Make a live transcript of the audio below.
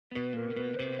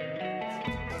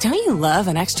Don't you love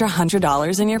an extra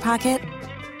 $100 in your pocket?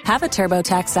 Have a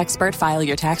TurboTax expert file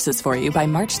your taxes for you by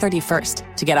March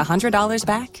 31st to get $100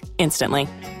 back instantly.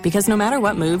 Because no matter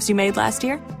what moves you made last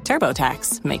year,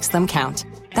 TurboTax makes them count.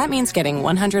 That means getting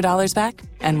 $100 back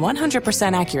and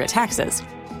 100% accurate taxes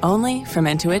only from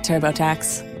Intuit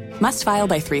TurboTax. Must file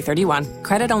by 3/31.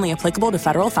 Credit only applicable to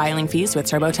federal filing fees with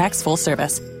TurboTax full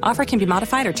service. Offer can be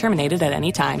modified or terminated at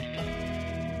any time.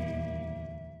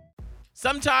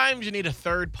 Sometimes you need a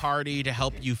third party to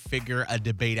help you figure a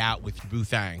debate out with your boo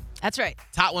thang. That's right.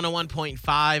 Top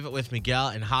 101.5 with Miguel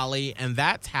and Holly, and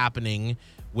that's happening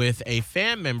with a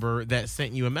fan member that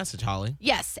sent you a message, Holly.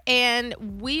 Yes,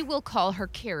 and we will call her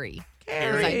Carrie.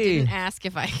 Carrie. I didn't ask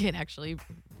if I could actually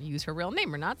use her real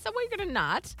name or not, so we're going to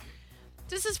not.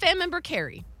 This is fan member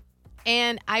Carrie.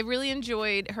 And I really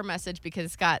enjoyed her message because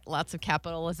it's got lots of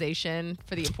capitalization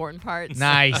for the important parts.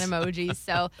 Nice. And emojis.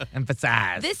 So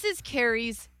Emphasize. this is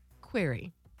Carrie's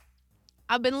query.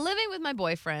 I've been living with my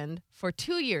boyfriend for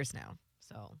 2 years now.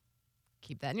 So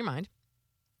keep that in your mind.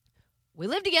 We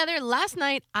lived together. Last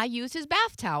night, I used his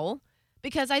bath towel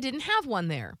because I didn't have one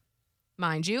there.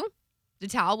 Mind you, the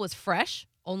towel was fresh,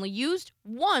 only used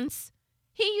once.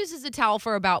 He uses the towel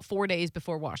for about 4 days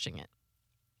before washing it.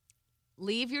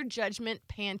 Leave your judgment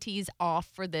panties off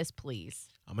for this, please.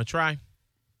 I'm going to try.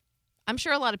 I'm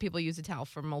sure a lot of people use a towel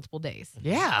for multiple days.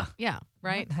 Yeah. Yeah,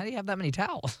 right? How do you have that many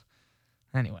towels?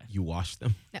 Anyway. You wash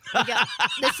them. No,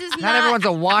 this is Not everyone's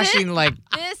a washing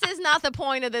This is not the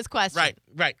point of this question.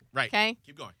 Right. Okay.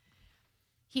 Keep going.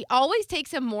 He always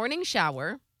takes a morning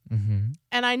shower, and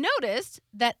I noticed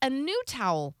that a new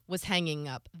towel was hanging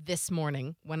up this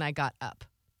morning when I got up.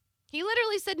 He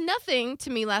literally said nothing to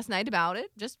me last night about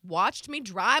it, just watched me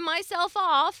dry myself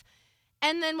off.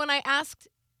 And then when I asked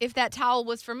if that towel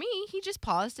was for me, he just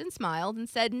paused and smiled and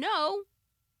said, no,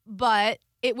 but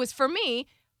it was for me,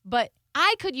 but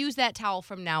I could use that towel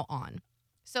from now on.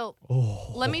 So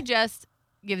let me just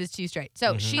give this to you straight.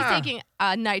 So she's taking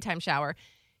a nighttime shower,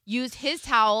 used his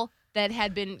towel that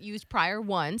had been used prior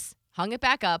once, hung it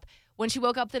back up. When she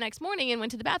woke up the next morning and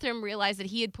went to the bathroom, realized that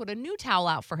he had put a new towel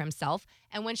out for himself.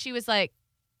 And when she was like,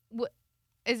 "What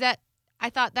is that? I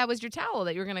thought that was your towel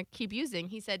that you were going to keep using."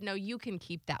 He said, "No, you can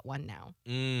keep that one now."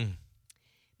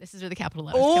 This is where the capital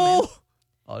letters come in.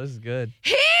 Oh, this is good.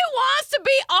 He wants to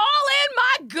be all in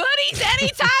my goodies any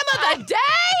time of the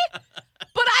day,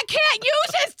 but I can't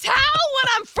use his towel when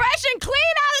I'm fresh and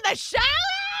clean out of the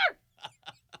shower?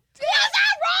 Is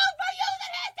that wrong for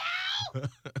using his towel?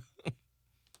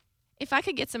 If I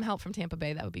could get some help from Tampa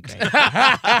Bay, that would be great.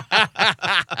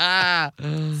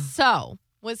 So,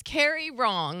 was Carrie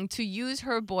wrong to use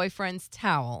her boyfriend's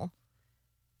towel?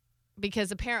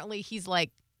 Because apparently he's like,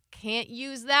 can't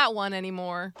use that one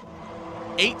anymore.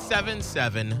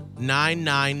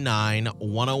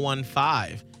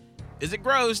 877-999-1015. Is it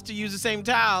gross to use the same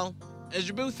towel as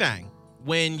your boo thang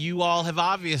when you all have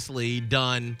obviously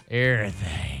done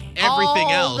everything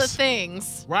all else? All the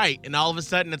things. Right. And all of a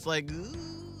sudden it's like, ooh.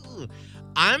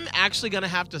 I'm actually going to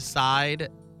have to side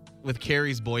with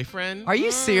Carrie's boyfriend. Are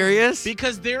you serious?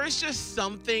 Because there is just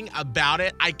something about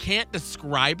it. I can't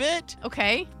describe it.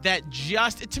 Okay. That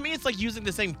just, to me, it's like using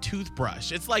the same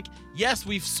toothbrush. It's like, yes,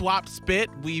 we've swapped spit.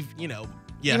 We've, yes.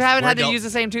 You haven't had to use the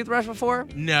same toothbrush before?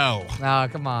 No. Oh,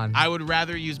 come on. I would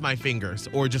rather use my fingers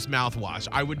or just mouthwash.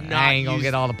 I would not I ain't going to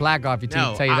get all the plaque off your teeth.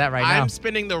 I'll tell you that right now. I'm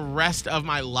spending the rest of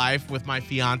my life with my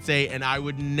fiance, and I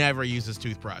would never use his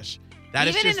toothbrush.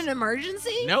 Even in an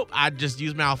emergency? Nope, I'd just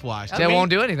use mouthwash. That won't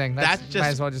do anything. That's just, might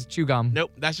as well just chew gum.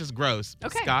 Nope, that's just gross.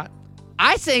 Okay. Scott?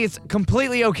 I think it's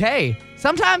completely okay.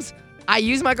 Sometimes I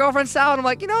use my girlfriend's towel and I'm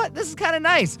like, you know what? This is kind of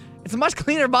nice. It's a much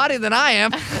cleaner body than I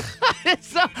am.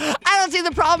 So I don't see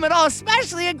the problem at all,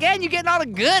 especially, again, you're getting all the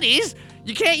goodies.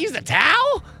 You can't use the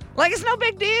towel? Like, it's no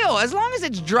big deal. As long as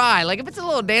it's dry. Like, if it's a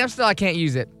little damp still, I can't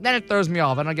use it. Then it throws me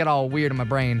off. I don't get all weird in my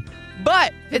brain.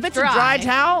 But if it's a dry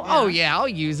towel, oh, yeah, I'll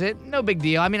use it. No big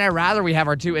deal. I mean, I'd rather we have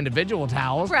our two individual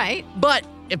towels. Right. But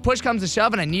if push comes to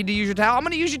shove and I need to use your towel, I'm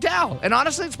going to use your towel. And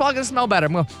honestly, it's probably going to smell better.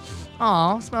 I'm going to,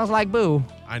 aw, smells like boo.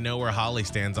 I know where Holly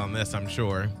stands on this, I'm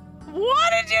sure.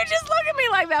 What did you just look at me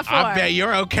like that for? I bet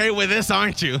you're okay with this,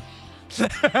 aren't you? It's not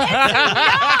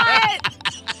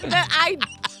that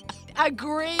I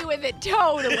agree with it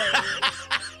totally.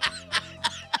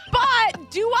 But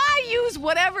do I use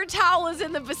whatever towel is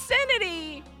in the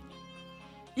vicinity?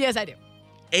 Yes, I do.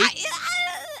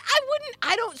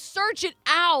 I don't search it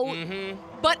out.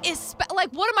 But like,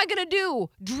 what am I going to do?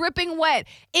 Dripping wet.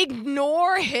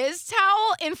 Ignore his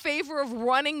towel in favor of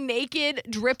running naked,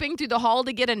 dripping through the hall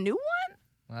to get a new one?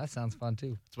 Well, that sounds fun,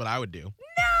 too. That's what I would do.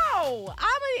 No.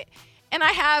 And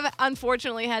I have,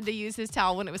 unfortunately, had to use his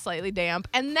towel when it was slightly damp.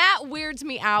 And that weirds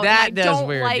me out. That and I does don't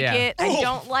weird, like yeah. it. I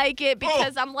don't like it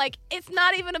because I'm like, it's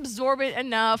not even absorbent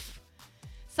enough.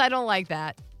 So I don't like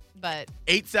that. But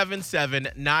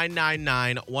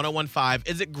 877-999-1015.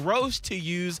 Is it gross to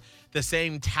use the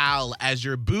same towel as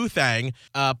your boo thing?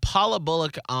 Paula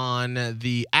Bullock on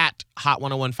the at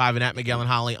Hot1015 and at Miguel and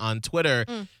Holly on Twitter.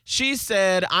 She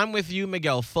said, I'm with you,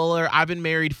 Miguel Fuller. I've been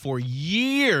married for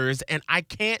years and I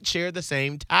can't share the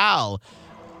same towel.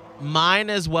 You might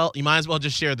as well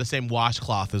just share the same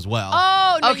washcloth as well.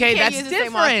 Oh, no, Okay, you can't that's use the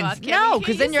same washcloth. different. No,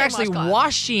 because then you're actually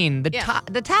washing.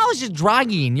 The towel is just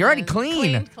drying. You're already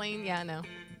clean. Clean, yeah, no.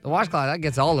 The washcloth, that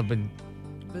gets all up in.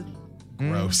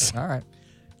 Gross. All right.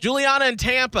 Juliana in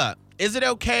Tampa, is it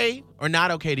okay or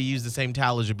not okay to use the same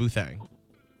towel as your boo thing?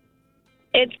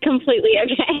 It's completely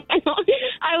okay. I don't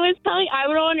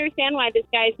understand why this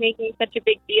guy's making such a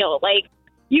big deal. Like,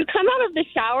 you come out of the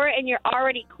shower and you're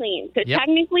already clean. So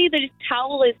technically the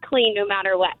towel is clean no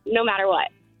matter what.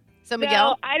 So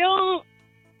Miguel? So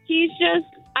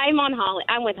I'm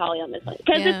with Holly on this one.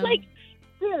 Because it's like,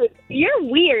 dude, you're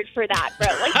weird for that, bro.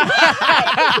 Like,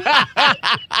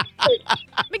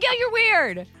 Miguel, you're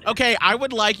weird. Okay, I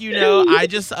would like you to know, I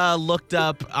just looked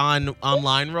up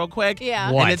online real quick. Yeah.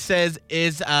 What? And it says,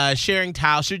 is sharing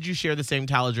towel, should you share the same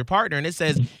towel as your partner? And it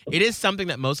says, it is something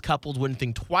that most couples wouldn't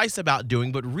think twice about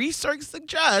doing, but research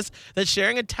suggests that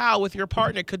sharing a towel with your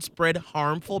partner could spread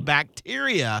harmful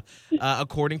bacteria,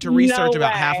 according to research.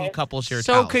 About half of couples share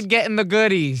So towels. could getting the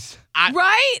goodies.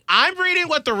 Right? I'm reading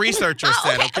what the researchers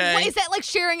said, okay? Is that like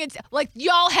sharing it? Like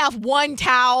y'all have one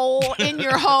towel in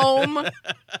your home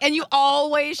and you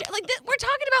always, we're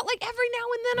talking about like every now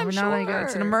and then, I'm sure.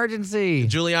 It's an emergency.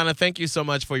 Juliana, thank you so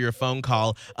much for your phone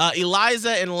call.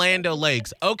 Eliza in Lando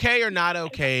Lakes, okay or not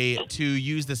okay to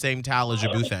use the same towel as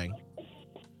your boo thing?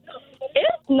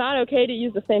 It's not okay to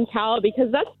use the same towel because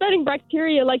that's spreading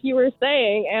bacteria like you were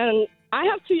saying. And I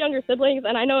have 2 younger siblings,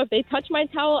 and I know if they touch my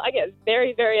towel, I get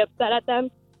very, very upset at them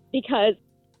because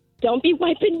don't be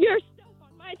wiping your stuff on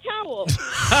my towel.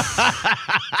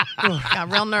 Got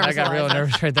real nervous. I got real Eliza.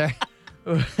 nervous right there.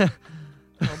 Oh,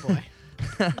 boy.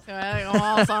 So I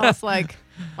almost like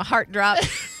my heart dropped.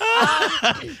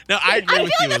 No, I agree I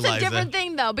with feel you, like that's Eliza. a different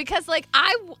thing, though, because, like,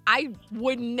 I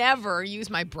would never use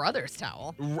my brother's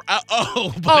towel.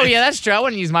 Oh, yeah, that's true. I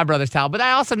wouldn't use my brother's towel, but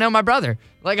I also know my brother.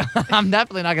 Like, I'm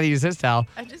definitely not going to use his towel.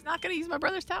 I'm just not going to use my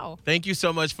brother's towel. Thank you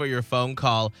so much for your phone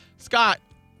call. Scott,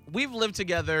 we've lived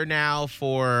together now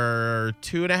for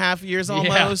 2.5 years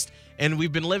almost, and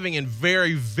we've been living in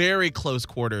very, very close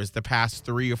quarters the past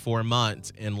 3 or 4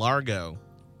 months in Largo.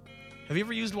 Have you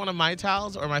ever used one of my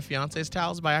towels or my fiance's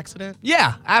towels by accident?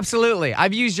 Yeah, absolutely.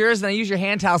 I've used yours, and I use your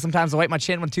hand towel sometimes to wipe my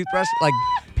chin when toothbrush, like,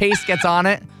 paste gets on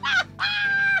it.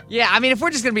 Yeah, I mean, if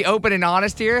we're just going to be open and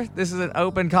honest here, this is an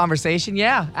open conversation.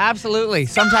 Yeah, absolutely.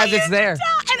 Sometimes it's there. And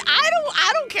I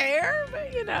don't care,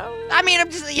 but, you know. I mean,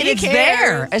 it's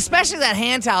there. Especially that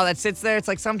hand towel that sits there. It's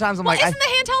like sometimes I'm like, isn't the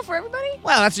hand towel for everybody?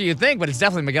 well, that's what you think, but it's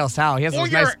definitely Miguel's towel. He has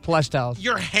those nice plush towels.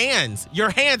 Your hands,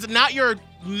 not your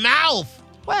mouth.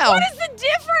 Well, What is the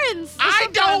difference? I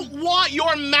don't want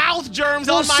your mouth germs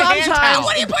Well, on my hand sometimes- towel.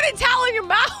 What do you put a towel in your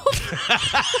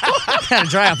mouth? gotta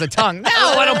dry out the tongue. No,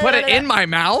 I don't put it in my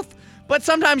mouth. But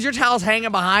sometimes your towel's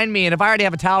hanging behind me, and if I already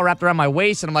have a towel wrapped around my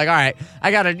waist, and I'm like, all right, I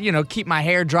gotta, keep my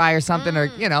hair dry or something, or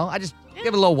I just give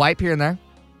it a little wipe here and there.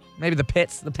 Maybe the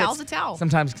pits. Towel's a towel.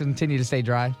 Sometimes continue to stay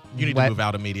dry. You need wet. to move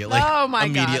out immediately. Oh, my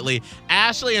God. Immediately.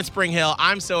 Ashley in Spring Hill,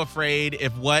 I'm so afraid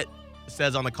if what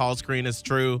says on the call screen is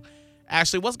true.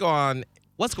 Ashley, what's going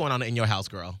on in your house,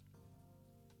 girl?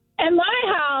 in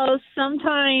my house,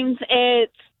 sometimes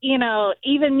it's,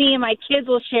 even me and my kids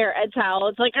will share a towel.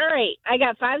 It's like, all right, I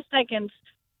got 5 seconds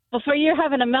before you're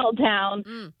having a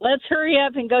meltdown. Let's hurry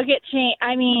up and go get changed.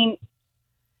 I mean,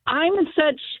 I'm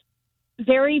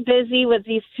very busy with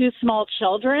these 2 small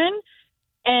children.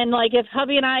 And, if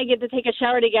hubby and I get to take a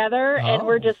shower together and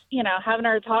we're just, having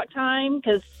our talk time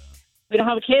because we don't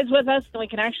have kids with us, then we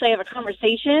can actually have a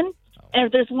conversation. And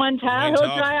if there's one towel,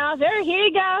 he'll dry off. There, here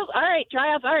you go. All right,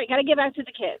 dry off. All right, got to get back to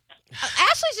the kids.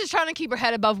 Ashley's just trying to keep her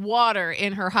head above water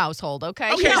in her household,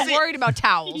 okay? Okay, She's not see- worried about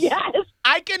towels. Yes.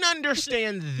 I can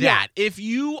understand that. If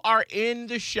you are in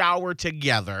the shower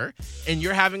together and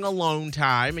you're having alone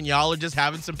time and y'all are just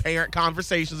having some parent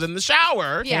conversations in the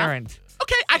shower. Yeah. Parent.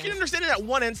 Okay, I can understand it at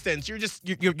one instance. You're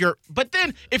but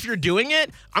then if you're doing it,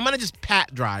 I'm going to just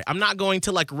pat dry. I'm not going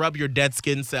to rub your dead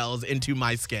skin cells into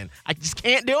my skin. I just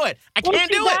can't do it. I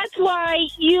can't do it. That's why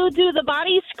you do the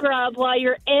body scrub while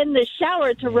you're in the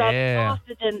shower to rub off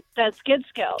the skin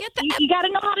skill. Get the- You got to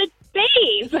know how to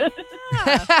bathe.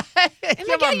 And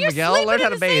Come on, you're Miguel. sleeping Learn how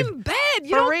in to the bathe. same bed. You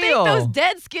For don't real. think those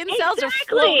dead skin cells are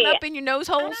floating Exactly. up in your nose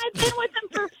And holes? I've been with him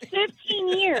for 15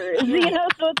 years,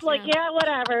 so it's like,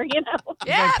 whatever, It's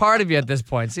like part of you at this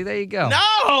point. See, there you go.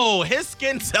 No, his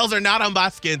skin cells are not on my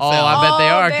skin Oh, cells. I bet they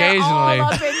are they're occasionally.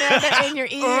 all up in there, they're in your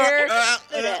ear,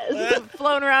 it is.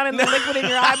 floating around in the liquid in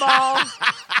your eyeball,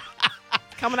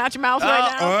 coming out your mouth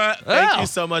right now. Thank Oh. you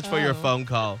so much for your phone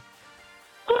call.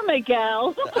 Poor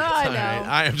Miguel. Oh, I All know. right,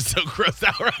 I am so grossed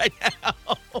out right now.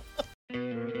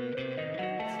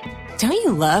 Don't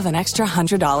you love an extra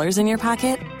 $100 in your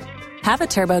pocket? Have a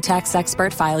TurboTax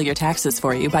expert file your taxes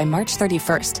for you by March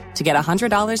 31st to get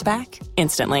 $100 back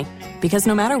instantly. Because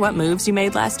no matter what moves you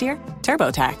made last year,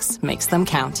 TurboTax makes them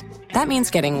count. That means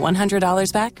getting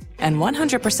 $100 back and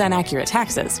 100% accurate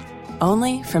taxes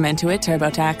only from Intuit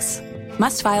TurboTax.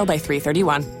 Must file by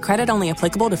 3/31. Credit only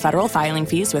applicable to federal filing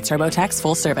fees with TurboTax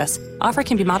full service. Offer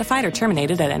can be modified or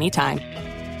terminated at any time.